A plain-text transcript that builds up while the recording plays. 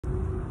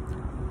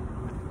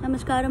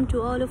Namaskaram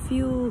to all of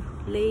you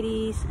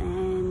ladies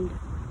and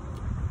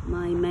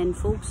my men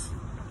folks.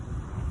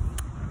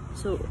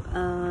 So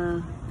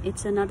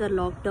it's another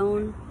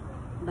lockdown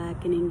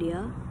back in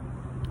India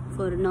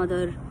for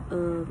another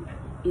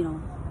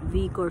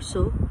week or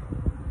so.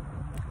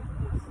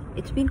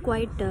 It's been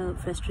quite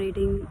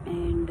frustrating,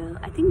 and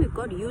I think we've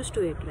got used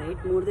to it,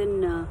 right? More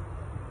than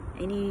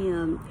any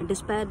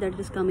despair that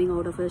is coming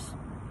out of us.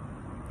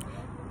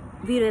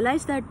 We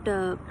realize that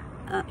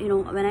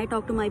when I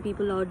talk to my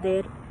people out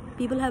there,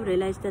 people have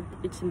realized that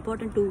it's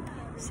important to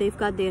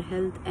safeguard their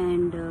health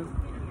and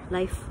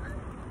life,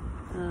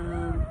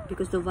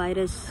 because the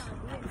virus,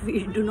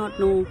 we do not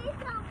know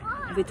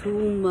with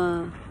whom,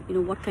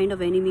 what kind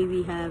of enemy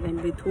we have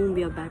and with whom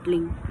we are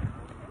battling.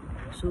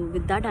 So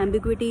with that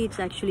ambiguity, it's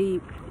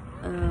actually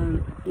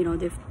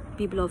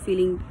people are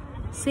feeling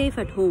safe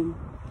at home,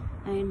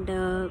 and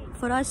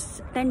for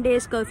us 10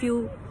 days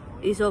curfew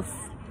is of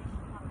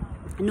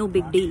no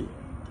big deal.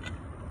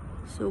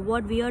 So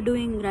what we are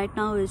doing right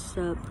now is,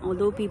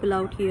 although people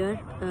out here,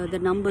 the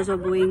numbers are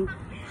going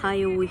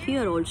high over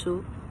here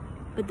also,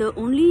 but the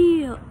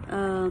only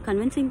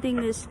convincing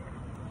thing is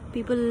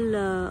people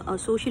are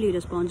socially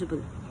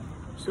responsible.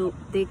 So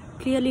they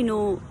clearly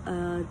know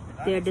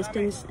their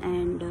distance,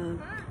 and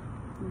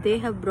they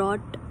have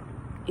brought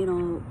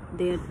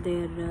their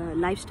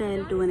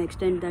lifestyle to an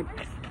extent that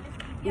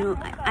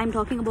I'm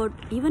talking about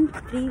even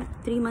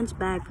three months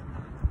back,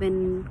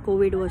 when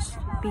COVID was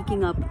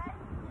peaking up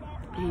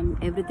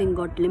and everything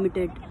got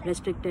limited,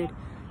 restricted.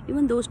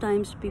 Even those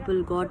times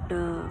people got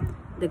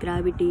the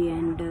gravity,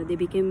 and they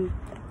became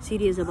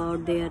serious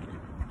about their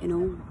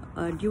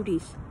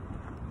duties.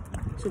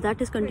 So that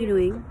is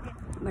continuing.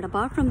 But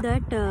apart from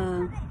that,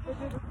 the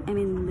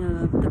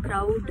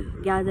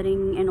crowd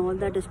gathering and all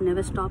that is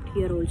never stopped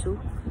here also.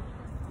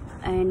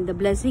 And the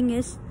blessing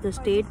is the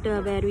state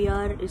where we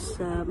are is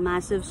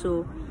massive,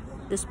 so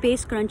the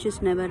space crunch is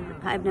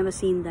I've never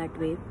seen that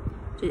way.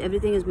 So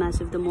everything is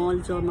massive. The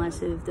malls are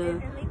massive,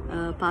 the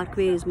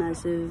parkway is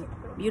massive.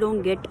 You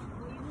don't get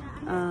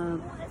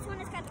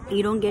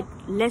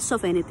less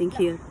of anything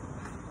here.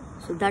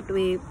 So that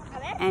way,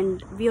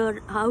 and we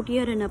are out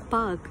here in a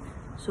park.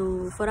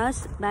 So for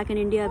us back in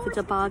India, if it's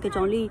a park, it's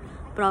only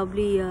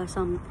probably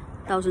some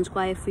 1,000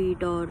 square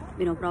feet, or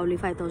probably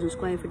 5,000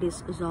 square feet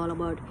is all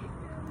about.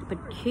 But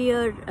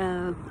here,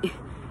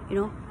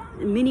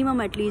 minimum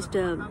at least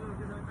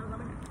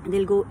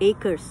they'll go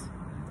acres.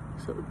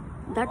 So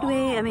that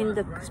way,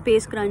 the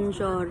space crunch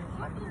or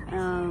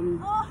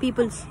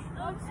people's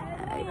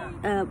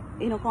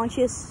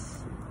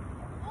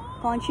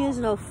conscious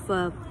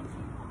of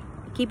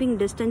keeping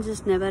distance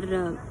is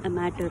never a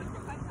matter.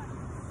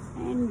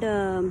 And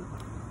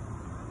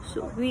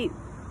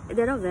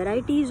there are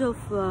varieties of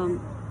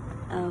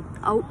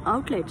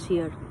outlets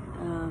here.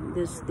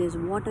 There's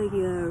water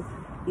here.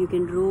 You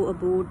can row a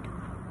boat.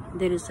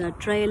 There is a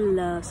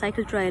trail,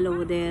 cycle trail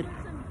over there.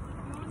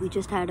 We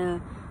just had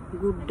a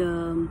good,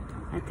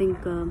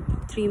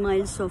 3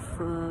 miles of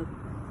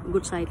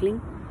good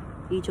cycling,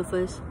 each of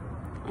us.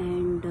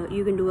 And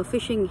you can do a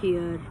fishing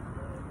here.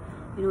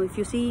 If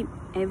you see,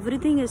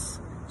 everything is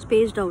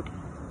spaced out,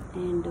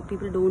 and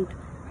people don't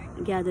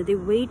gather. They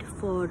wait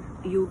for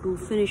you to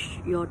finish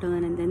your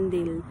turn, and then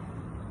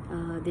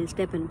they'll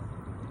step in.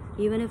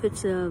 Even if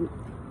it's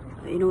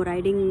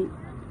riding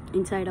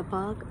inside a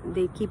park,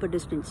 they keep a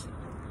distance.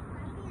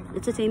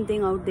 It's the same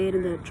thing out there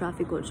in the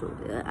traffic also.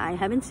 I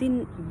haven't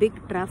seen big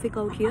traffic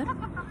out here,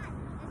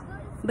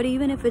 but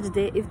even if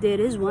there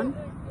is one,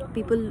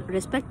 people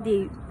respect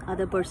the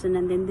other person,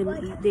 and then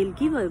they'll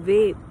give a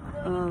way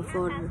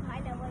for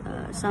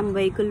some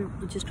vehicle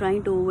which is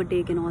trying to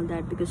overtake and all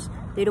that, because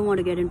they don't want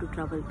to get into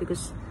trouble.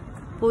 Because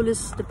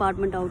police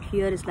department out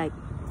here is like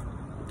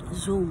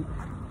Zoom.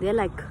 They're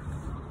like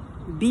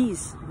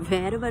bees.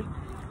 Wherever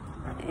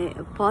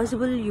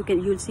possible,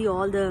 you'll see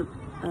all the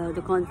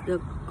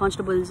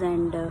constables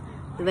and the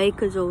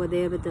vehicles over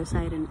there with the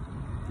siren,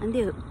 and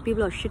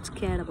people are shit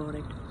scared about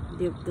it.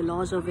 The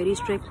laws are very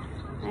strict,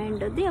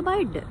 and they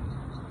abide.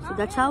 So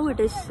that's how it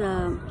is.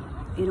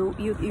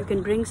 You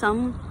can bring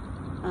some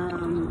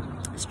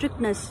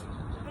strictness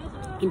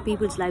in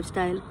people's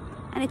lifestyle,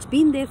 and it's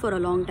been there for a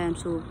long time.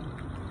 So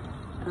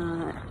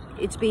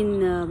it's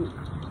been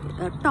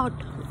taught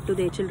to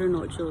their children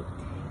also.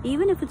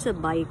 Even if it's a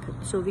bike,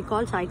 so we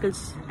call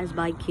cycles as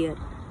bike here.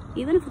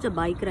 Even if it's a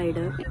bike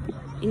rider,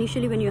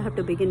 initially when you have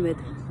to begin with,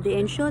 they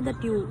ensure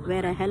that you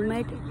wear a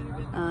helmet.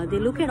 They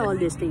look at all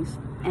these things.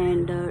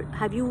 And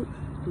have you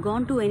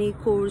gone to any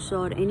course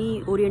or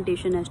any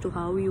orientation as to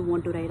how you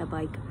want to ride a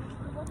bike?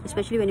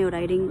 Especially when you're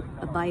riding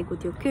a bike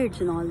with your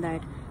kids and all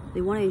that,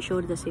 they want to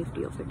ensure the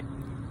safety of it.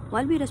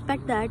 While we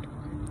respect that,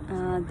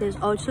 there's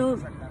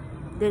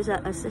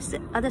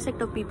other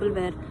sect of people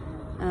where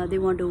they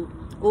want to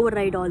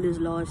override all these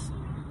laws.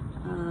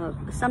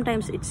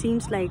 Sometimes it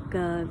seems like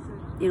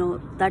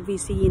that we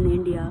see in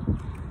India,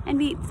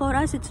 and for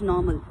us it's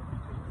normal.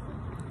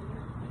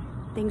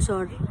 Things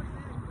are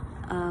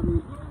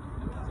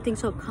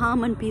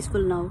calm and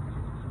peaceful now.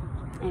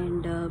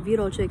 and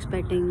we're also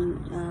expecting,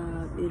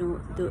 you know,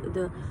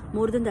 the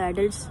more than the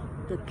adults,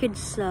 the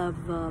kids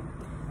have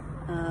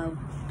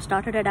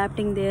started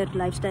adapting their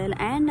lifestyle,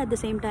 and at the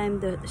same time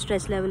the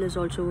stress level is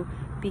also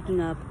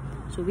peaking up.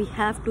 So we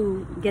have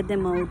to get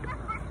them out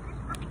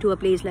to a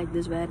place like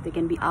this where they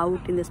can be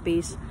out in the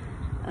space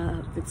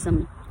with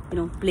some, you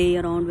know, play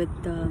around with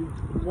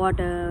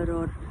water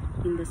or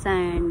in the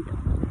sand,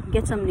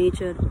 get some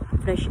nature,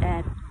 fresh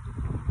air.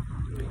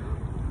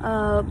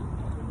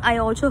 I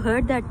also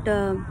heard that,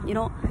 you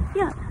know,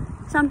 yeah,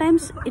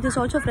 sometimes it is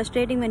also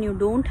frustrating when you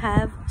don't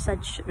have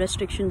such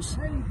restrictions.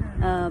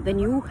 When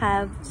you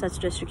have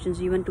such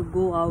restrictions, even to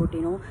go out,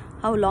 you know,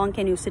 how long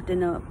can you sit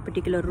in a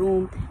particular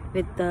room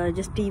with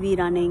just TV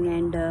running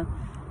and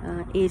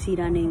AC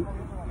running?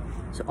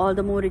 So all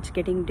the more it's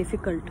getting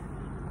difficult,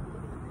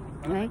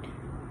 right?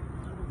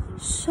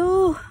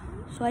 So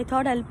I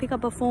thought I'll pick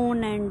up a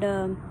phone and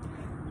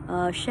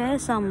share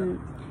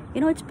some,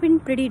 you know, it's been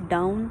pretty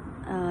down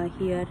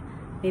here.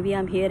 Maybe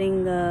I'm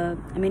hearing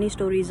many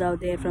stories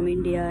out there from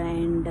India,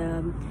 and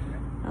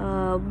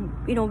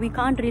you know, we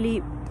can't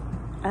really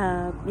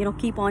you know,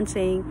 keep on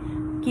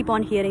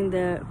hearing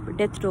the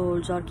death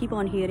tolls, or keep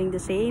on hearing the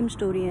same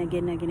story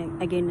again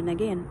and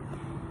again.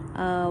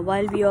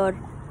 While we are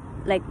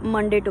like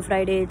Monday to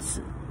Friday,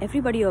 it's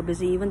everybody are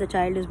busy. Even the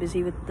child is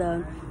busy with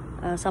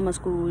summer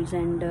schools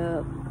and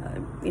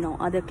you know,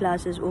 other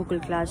classes, vocal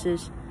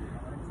classes.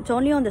 It's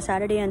only on the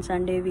Saturday and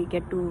Sunday we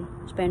get to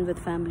spend with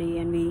family,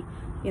 and we,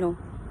 you know,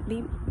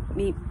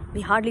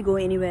 we hardly go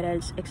anywhere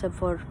else except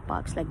for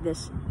parks like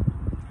this.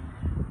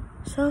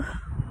 So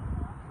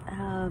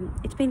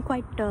it's been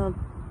quite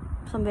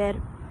somewhere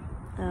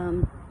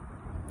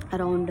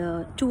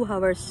around 2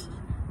 hours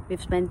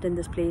we've spent in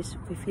this place.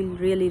 We feel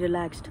really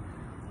relaxed.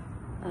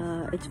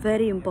 It's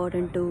very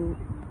important to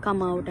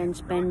come out and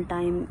spend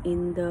time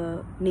in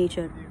the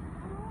nature,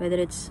 whether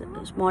it's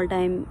a small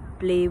time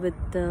play with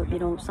you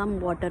know,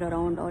 some water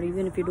around, or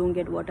even if you don't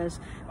get waters,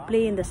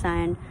 play in the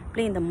sand,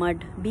 play in the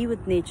mud, be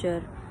with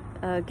nature,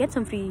 get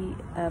some free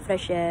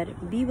fresh air,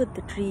 be with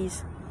the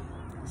trees,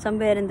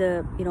 somewhere in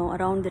the, you know,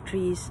 around the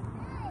trees,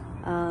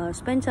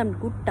 spend some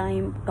good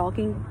time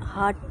talking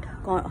heart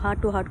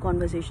to heart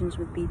conversations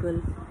with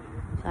people.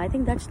 So I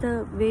think that's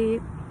the way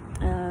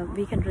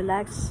we can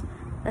relax.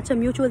 That's a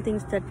mutual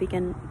things that we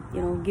can, you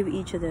know, give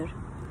each other.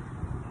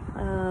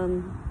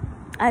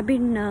 I've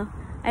been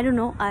I don't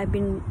know, I've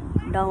been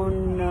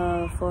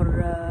down for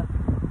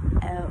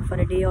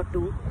a day or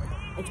two.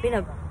 It's been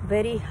a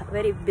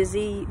very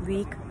busy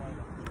week,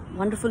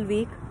 wonderful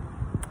week.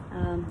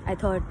 I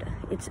thought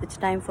it's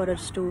time for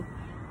us to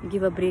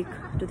give a break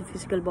to the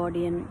physical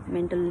body and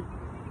mental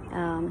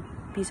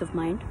peace of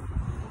mind.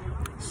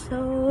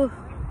 So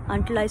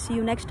until I see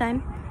you next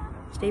time,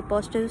 stay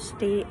positive,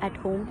 stay at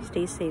home,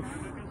 stay safe.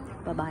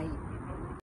 Bye bye.